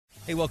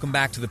Hey, welcome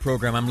back to the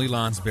program. I'm Lee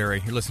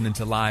Lonsberry. You're listening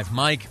to Live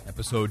Mike,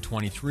 episode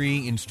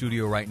 23. In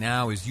studio right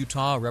now is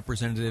Utah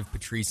Representative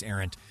Patrice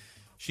Arent.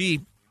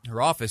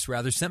 Her office,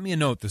 sent me a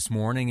note this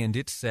morning, and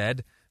it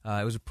said,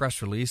 it was a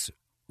press release,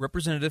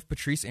 Representative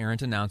Patrice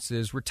Arent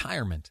announces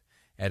retirement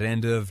at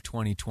end of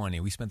 2020.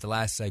 We spent the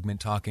last segment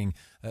talking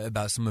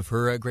about some of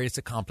her greatest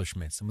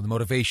accomplishments, some of the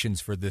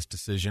motivations for this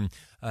decision.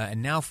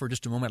 And now for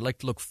just a moment, I'd like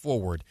to look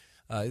forward.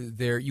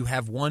 You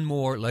have one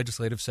more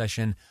legislative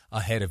session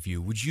ahead of you.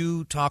 Would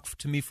you talk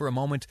to me for a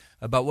moment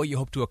about what you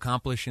hope to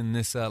accomplish in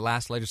this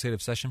last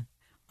legislative session?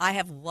 I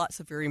have lots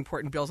of very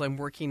important bills I'm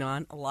working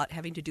on, a lot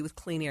having to do with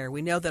clean air.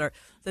 We know that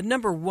the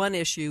number one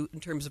issue in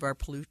terms of our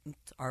pollutants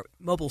are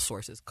mobile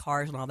sources,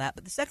 cars and all that,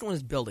 but the second one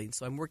is buildings.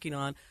 So I'm working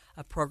on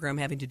a program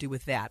having to do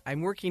with that. I'm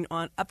working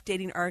on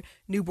updating our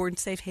newborn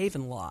safe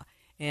haven law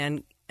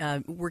and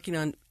working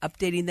on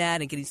updating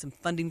that and getting some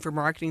funding for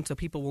marketing so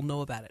people will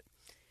know about it.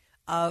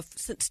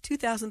 Since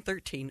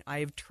 2013, I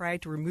have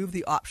tried to remove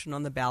the option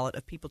on the ballot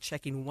of people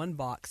checking one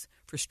box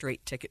for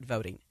straight ticket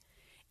voting.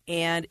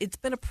 And it's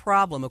been a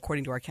problem,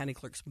 according to our county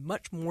clerks,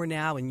 much more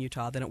now in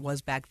Utah than it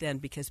was back then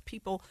because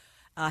people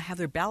have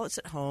their ballots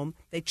at home.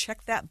 They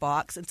check that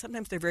box, and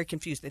sometimes they're very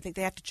confused. They think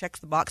they have to check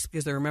the box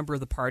because they're a member of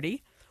the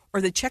party, or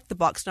they check the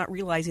box not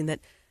realizing that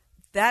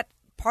that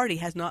party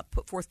has not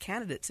put forth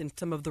candidates in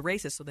some of the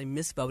races, so they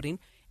miss voting.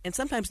 And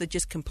sometimes they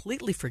just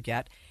completely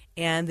forget,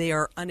 and they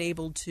are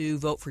unable to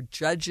vote for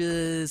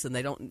judges, and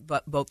they don't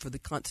vote for the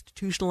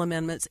constitutional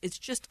amendments. It's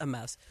just a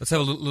mess. Let's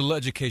have a little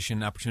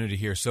education opportunity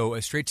here. So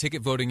straight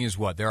ticket voting is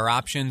what? There are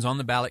options on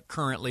the ballot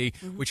currently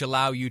which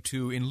allow you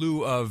to, in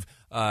lieu of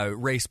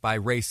race by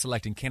race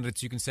selecting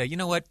candidates, you can say, you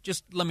know what,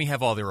 just let me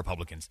have all the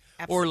Republicans.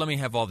 Absolutely. Or let me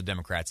have all the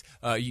Democrats.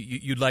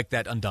 You'd like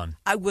that undone?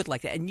 I would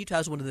like that. And Utah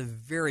is one of the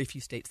very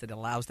few states that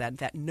allows that. In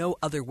fact, no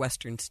other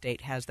Western state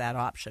has that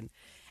option.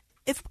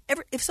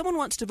 If someone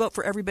wants to vote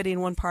for everybody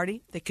in one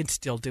party, they can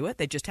still do it.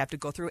 They just have to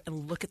go through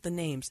and look at the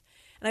names.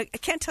 And I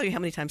can't tell you how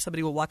many times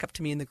somebody will walk up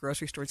to me in the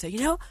grocery store and say,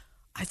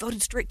 I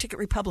voted straight ticket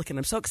Republican.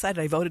 I'm so excited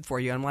I voted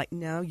for you. I'm like,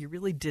 no, you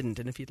really didn't.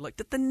 And if you'd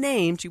looked at the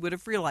names, you would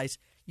have realized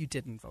you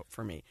didn't vote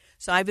for me.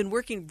 So I've been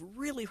working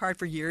really hard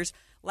for years.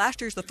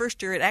 Last year's the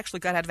first year it actually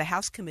got out of a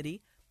House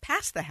committee,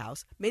 passed the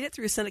House, made it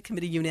through a Senate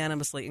committee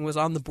unanimously, and was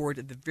on the board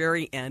at the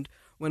very end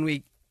when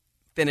we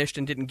finished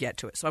and didn't get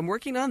to it. So I'm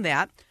working on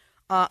that.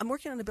 I'm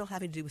working on a bill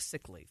having to do with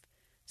sick leave.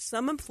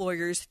 Some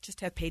employers just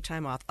have paid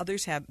time off.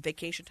 Others have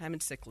vacation time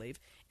and sick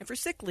leave. And for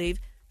sick leave,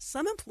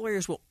 some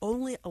employers will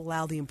only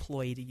allow the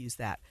employee to use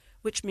that,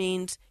 which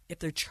means if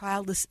their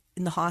child is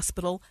in the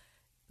hospital,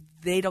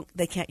 they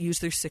can't use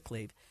their sick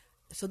leave.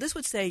 So this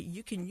would say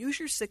you can use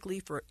your sick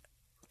leave for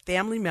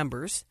family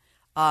members.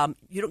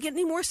 You don't get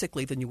any more sick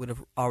leave than you would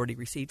have already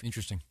received.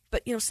 Interesting.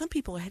 But, some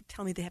people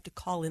tell me they have to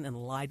call in and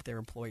lie to their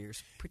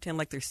employers, pretend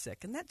like they're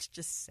sick, and that's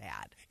just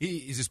sad.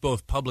 Is this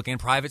both public and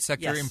private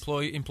sector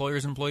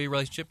employers-employee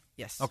relationship?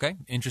 Yes. Okay,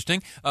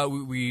 interesting.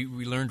 We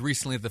learned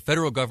recently that the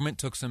federal government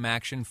took some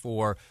action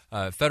for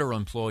federal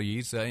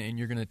employees, and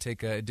you're going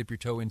to dip your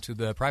toe into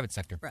the private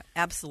sector. Right,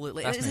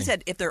 absolutely. And as I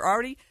said, if they're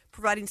already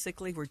providing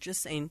sick leave, we're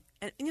just saying,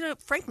 and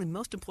frankly,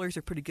 most employers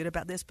are pretty good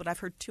about this, but I've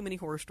heard too many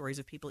horror stories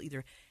of people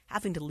either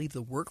having to leave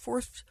the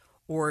workforce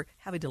or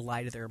having to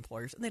lie to their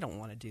employers, and they don't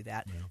want to do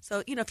that. Yeah.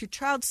 So, if your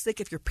child's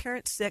sick, if your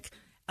parent's sick,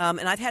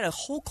 and I've had a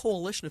whole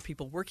coalition of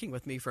people working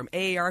with me from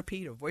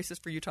AARP to Voices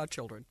for Utah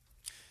Children.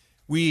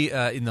 We,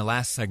 in the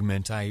last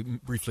segment, I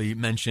briefly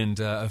mentioned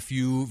a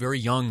few very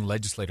young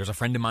legislators. A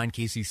friend of mine,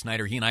 Casey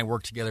Snyder, he and I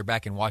worked together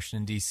back in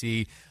Washington,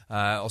 D.C.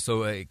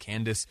 Also,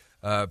 Candace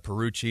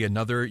Perucci,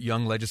 another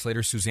young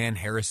legislator, Suzanne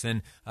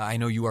Harrison. I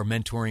know you are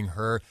mentoring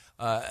her.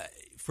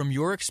 From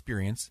your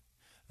experience,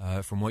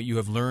 from what you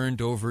have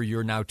learned over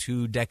your now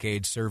 2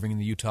 decades serving in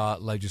the Utah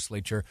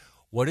Legislature,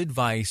 what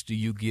advice do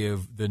you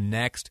give the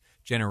next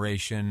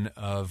generation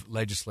of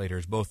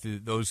legislators, both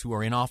those who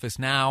are in office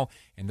now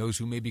and those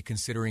who may be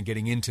considering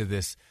getting into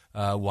this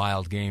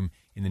wild game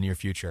in the near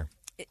future?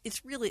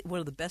 It's really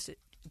one of the best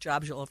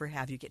jobs you'll ever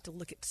have. You get to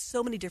look at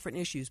so many different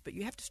issues, but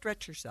you have to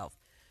stretch yourself.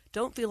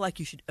 Don't feel like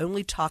you should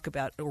only talk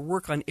about or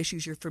work on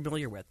issues you're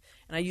familiar with.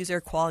 And I use air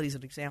quality as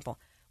an example.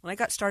 When I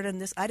got started in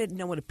this, I didn't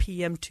know what a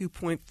PM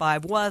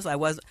 2.5 was. I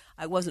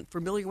wasn't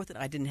familiar with it.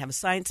 I didn't have a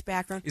science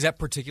background. Is that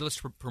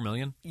particulates per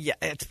million? Yeah,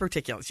 it's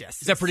particulates,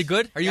 yes. Is that pretty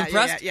good? Are you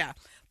impressed? Yeah.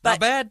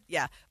 Not bad?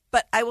 Yeah.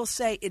 But I will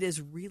say it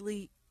is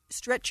really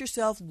stretch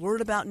yourself,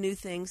 learn about new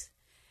things.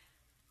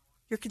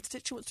 Your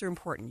constituents are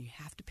important. You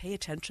have to pay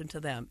attention to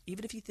them.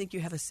 Even if you think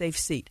you have a safe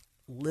seat,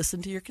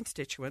 listen to your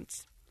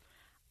constituents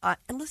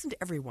and listen to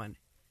everyone.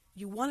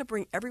 You want to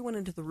bring everyone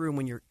into the room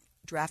when you're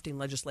drafting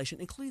legislation,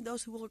 including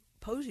those who will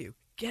oppose you.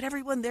 Get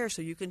everyone there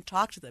so you can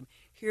talk to them,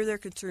 hear their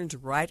concerns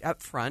right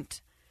up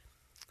front.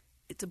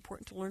 It's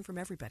important to learn from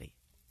everybody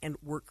and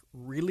work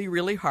really,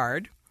 really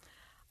hard.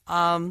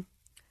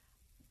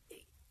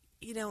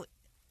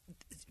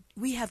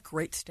 We have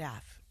great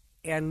staff,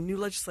 and new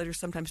legislators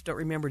sometimes don't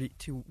remember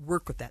to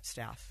work with that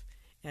staff.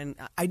 And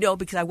I know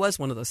because I was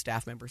one of those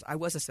staff members. I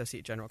was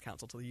Associate General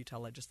Counsel to the Utah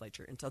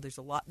Legislature. And so there's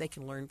a lot they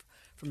can learn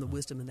from the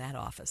wisdom in that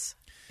office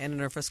and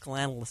in our fiscal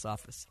analyst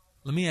office.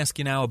 Let me ask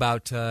you now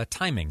about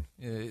timing.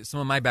 Some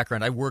of my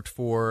background, I worked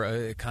for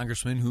a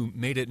congressman who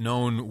made it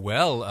known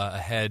well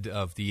ahead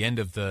of the end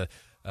of the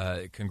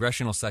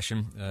congressional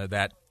session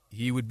that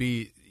he wouldn't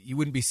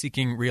be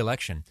seeking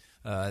re-election.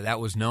 That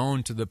was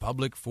known to the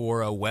public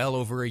for well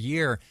over a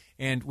year.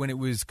 And when it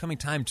was coming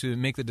time to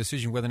make the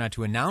decision whether or not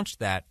to announce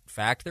that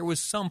fact, there was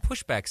some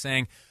pushback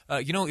saying,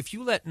 if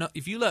you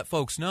let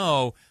folks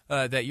know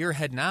that you're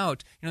heading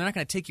out, they're not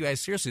going to take you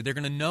as seriously. They're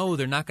going to know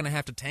they're not going to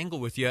have to tangle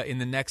with you in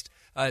the next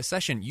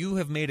session. You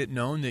have made it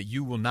known that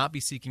you will not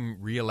be seeking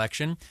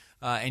re-election,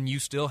 and you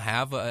still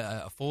have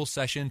a full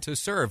session to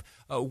serve.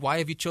 Why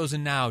have you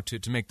chosen now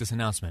to make this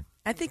announcement?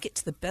 I think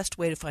it's the best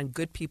way to find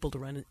good people to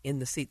run in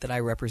the seat that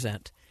I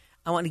represent.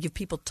 I want to give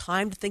people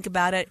time to think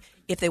about it.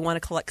 If they want to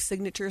collect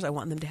signatures, I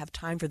want them to have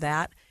time for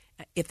that.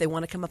 If they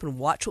want to come up and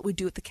watch what we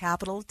do at the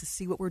Capitol to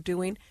see what we're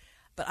doing.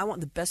 But I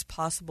want the best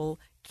possible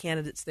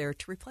candidates there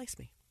to replace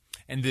me.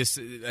 And this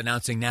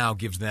announcing now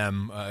gives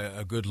them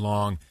a good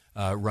long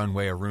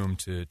runway of room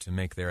to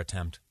make their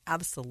attempt.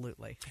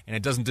 Absolutely. And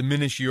it doesn't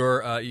diminish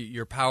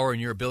your power and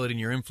your ability and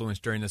your influence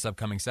during this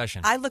upcoming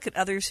session. I look at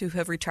others who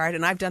have retired,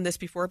 and I've done this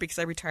before because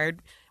I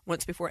retired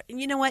once before. And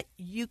you know what?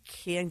 You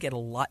can get a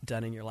lot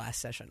done in your last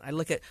session. I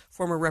look at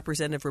former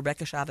Representative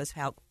Rebecca Chavez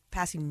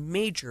passing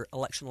major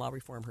election law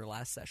reform her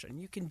last session.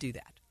 You can do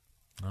that.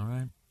 All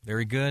right.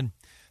 Very good.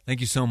 Thank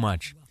you so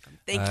much. You're welcome.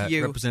 Thank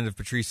you. Representative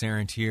Patrice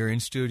Arent here in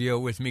studio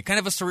with me. Kind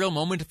of a surreal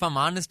moment, if I'm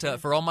honest.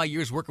 For all my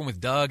years working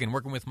with Doug and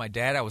working with my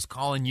dad, I was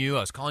calling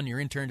your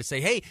intern to say,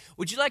 hey,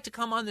 would you like to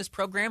come on this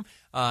program?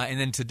 And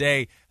then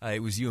today,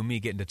 it was you and me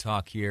getting to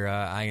talk here.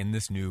 I in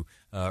this new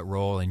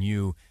role, and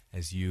you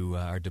as you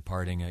are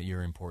departing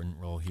your important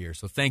role here.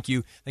 So thank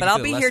you. But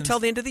I'll be here till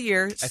the end of the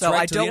year, so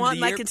right, I don't want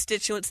my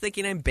constituents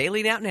thinking I'm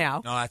bailing out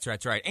now. No,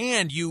 that's right.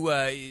 And you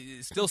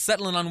still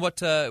settling on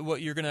what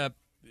you're going to,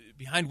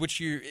 behind which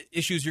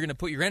issues you're going to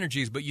put your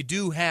energies, but you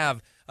do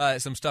have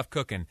some stuff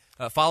cooking.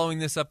 Following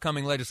this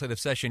upcoming legislative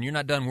session, you're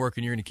not done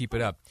working. You're going to keep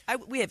it up.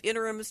 We have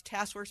interims,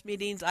 task force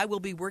meetings. I will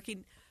be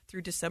working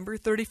through December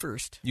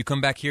 31st. You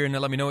come back here and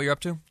let me know what you're up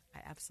to? I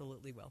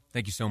absolutely will.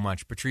 Thank you so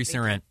much. Patrice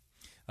Arent.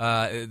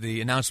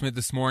 The announcement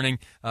this morning,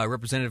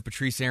 Representative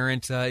Patrice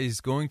Arent is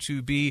going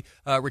to be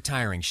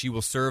retiring. She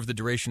will serve the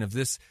duration of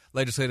this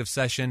legislative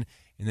session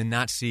and then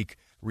not seek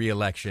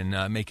re-election,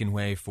 making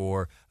way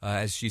for,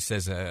 as she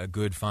says, a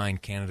good, fine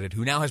candidate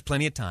who now has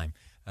plenty of time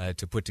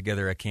to put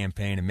together a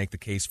campaign and make the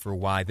case for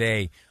why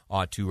they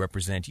ought to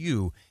represent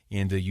you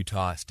in the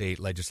Utah State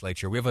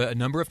Legislature. We have a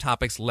number of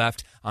topics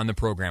left on the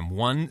program.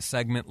 One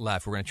segment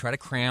left. We're going to try to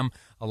cram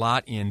a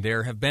lot in.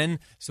 There have been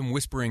some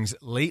whisperings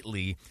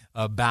lately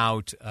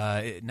about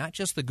not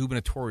just the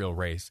gubernatorial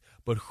race,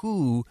 but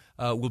who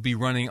will be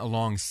running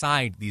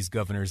alongside these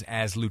governors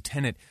as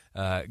lieutenant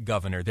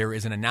governor. There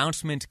is an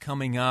announcement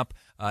coming up.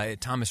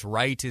 Thomas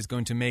Wright is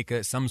going to make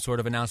some sort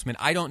of announcement.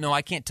 I don't know.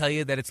 I can't tell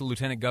you that it's a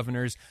lieutenant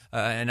governor's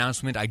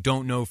announcement. I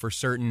don't know for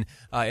certain.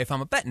 If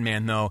I'm a betting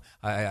man, though,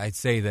 I'd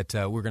say that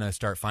we're going to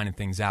start finding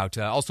things out.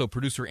 Also,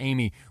 producer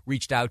Amy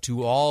reached out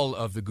to all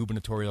of the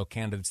gubernatorial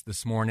candidates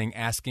this morning,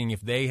 asking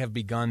if they have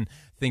begun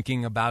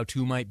thinking about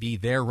who might be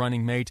their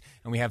running mate.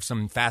 And we have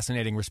some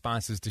fascinating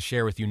responses to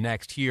share with you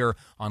next here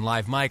on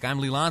Live Mike. I'm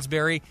Lee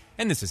Lonsberry,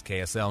 and this is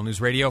KSL News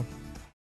Radio.